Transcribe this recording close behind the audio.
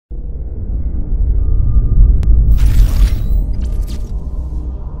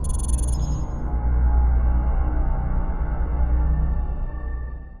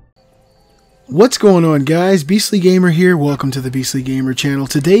What's going on, guys? Beastly Gamer here. Welcome to the Beastly Gamer channel.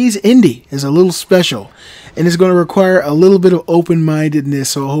 Today's indie is a little special and it's going to require a little bit of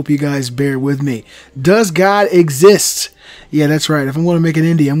open-mindedness, so I hope you guys bear with me. Does God exist? Yeah, that's right. If I'm going to make an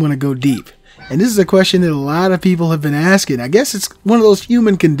indie, I'm going to go deep. And this is a question that a lot of people have been asking. I guess it's one of those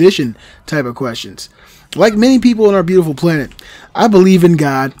human condition type of questions. Like many people on our beautiful planet, I believe in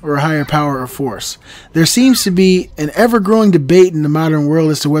God or a higher power or force. There seems to be an ever-growing debate in the modern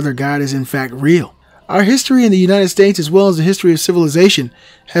world as to whether God is in fact real. Our history in the United States, as well as the history of civilization,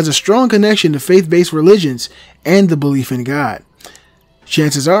 has a strong connection to faith-based religions and the belief in God.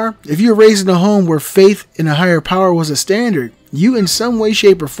 Chances are, if you were raised in a home where faith in a higher power was a standard, you in some way,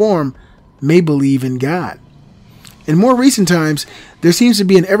 shape, or form may believe in God. In more recent times, there seems to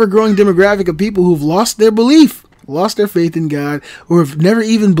be an ever-growing demographic of people who've lost their belief, lost their faith in God, or have never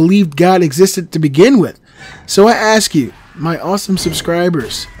even believed God existed to begin with. So I ask you, my awesome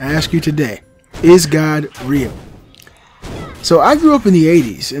subscribers, I ask you today, is God real? So I grew up in the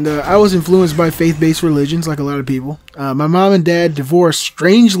 80s, and I was influenced by faith-based religions like a lot of people. My mom and dad divorced.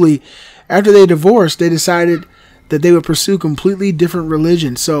 Strangely, after they divorced, they decided that they would pursue completely different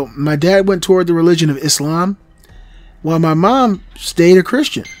religions. So my dad went toward the religion of Islam, while my mom stayed a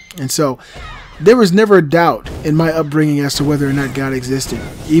Christian. And so there was never a doubt in my upbringing as to whether or not God existed,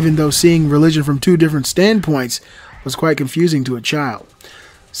 even though seeing religion from two different standpoints was quite confusing to a child.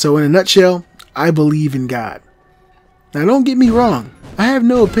 So in a nutshell, I believe in God. Now don't get me wrong, I have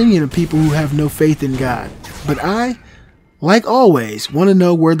no opinion of people who have no faith in God, but I, like always, want to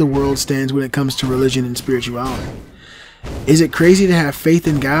know where the world stands when it comes to religion and spirituality. Is it crazy to have faith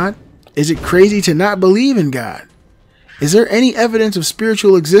in God? Is it crazy to not believe in God? Is there any evidence of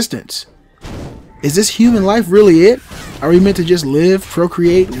spiritual existence? Is this human life really it? Are we meant to just live,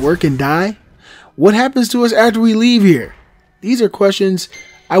 procreate, work, and die? What happens to us after we leave here? These are questions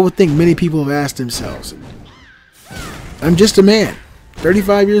I would think many people have asked themselves. I'm just a man,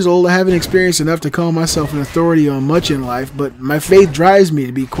 35 years old. I haven't experienced enough to call myself an authority on much in life, but my faith drives me,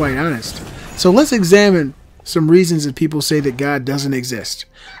 to be quite honest. So let's examine some reasons that people say that God doesn't exist.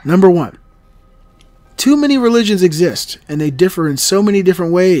 Number one, too many religions exist, and they differ in so many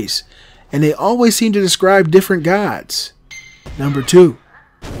different ways, and they always seem to describe different gods. Number two,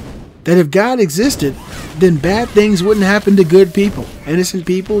 that if God existed, then bad things wouldn't happen to good people, innocent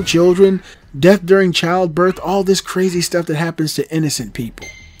people, children, death during childbirth, all this crazy stuff that happens to innocent people.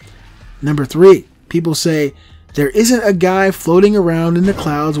 Number three, people say, there isn't a guy floating around in the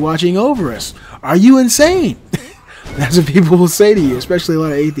clouds watching over us. Are you insane? That's what people will say to you, especially a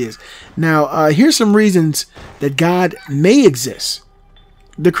lot of atheists. Now, here's some reasons that God may exist.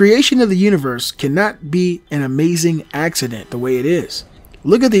 The creation of the universe cannot be an amazing accident the way it is.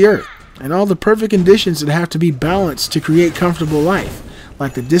 Look at the earth and all the perfect conditions that have to be balanced to create comfortable life,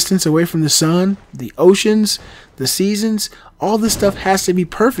 like the distance away from the sun, the oceans, the seasons. All this stuff has to be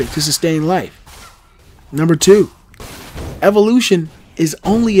perfect to sustain life. Number two, evolution is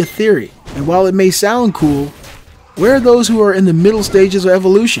only a theory, and while it may sound cool, where are those who are in the middle stages of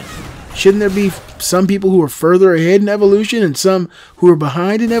evolution? Shouldn't there be some people who are further ahead in evolution and some who are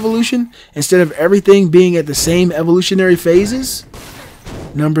behind in evolution, instead of everything being at the same evolutionary phases?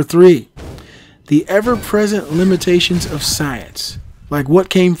 Number three, the ever-present limitations of science. Like, what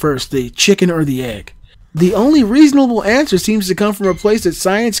came first, the chicken or the egg? The only reasonable answer seems to come from a place that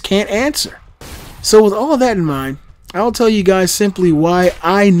science can't answer. So with all that in mind, I'll tell you guys simply why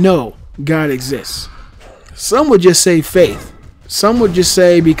I know God exists. Some would just say faith. Some would just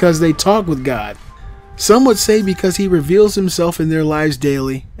say because they talk with God. Some would say because he reveals himself in their lives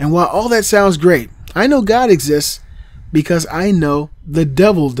daily. And while all that sounds great, I know God exists because I know the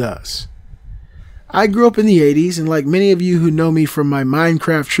devil does. I grew up in the 80s, and like many of you who know me from my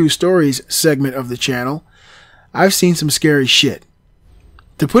Minecraft True Stories segment of the channel, I've seen some scary shit.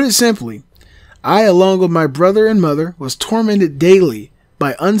 To put it simply, I, along with my brother and mother, was tormented daily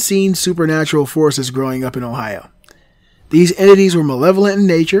by unseen supernatural forces growing up in Ohio. These entities were malevolent in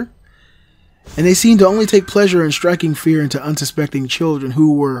nature, and they seemed to only take pleasure in striking fear into unsuspecting children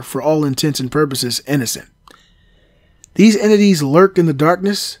who were, for all intents and purposes, innocent. These entities lurked in the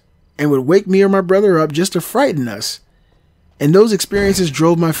darkness and would wake me or my brother up just to frighten us, and those experiences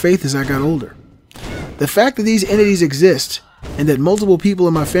drove my faith as I got older. The fact that these entities exist and that multiple people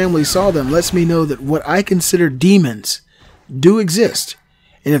in my family saw them lets me know that what I consider demons do exist.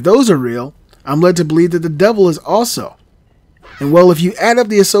 And if those are real, I'm led to believe that the devil is also. And well, if you add up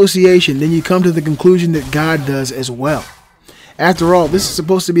the association, then you come to the conclusion that God does as well. After all, this is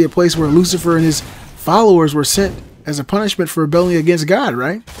supposed to be a place where Lucifer and his followers were sent as a punishment for rebelling against God,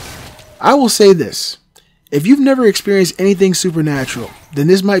 right? I will say this. If you've never experienced anything supernatural, then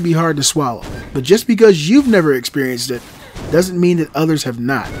this might be hard to swallow. But just because you've never experienced it doesn't mean that others have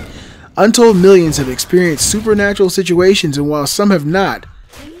not. Untold millions have experienced supernatural situations, and while some have not,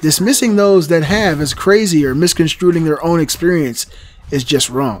 dismissing those that have as crazy or misconstruing their own experience is just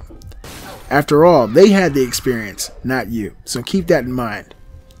wrong. After all, they had the experience, not you. So keep that in mind.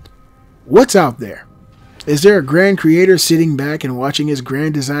 What's out there? Is there a grand creator sitting back and watching his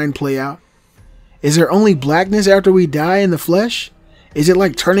grand design play out? Is there only blackness after we die in the flesh? Is it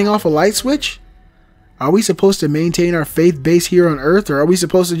like turning off a light switch? Are we supposed to maintain our faith base here on Earth, or are we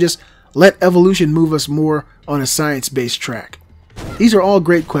supposed to just let evolution move us more on a science-based track? These are all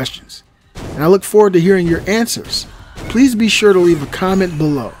great questions, and I look forward to hearing your answers. Please be sure to leave a comment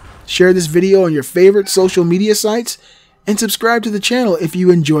below, share this video on your favorite social media sites, and subscribe to the channel if you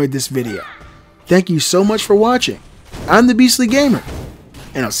enjoyed this video. Thank you so much for watching. I'm the Beastly Gamer,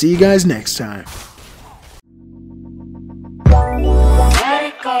 and I'll see you guys next time. Let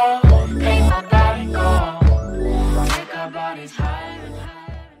it go.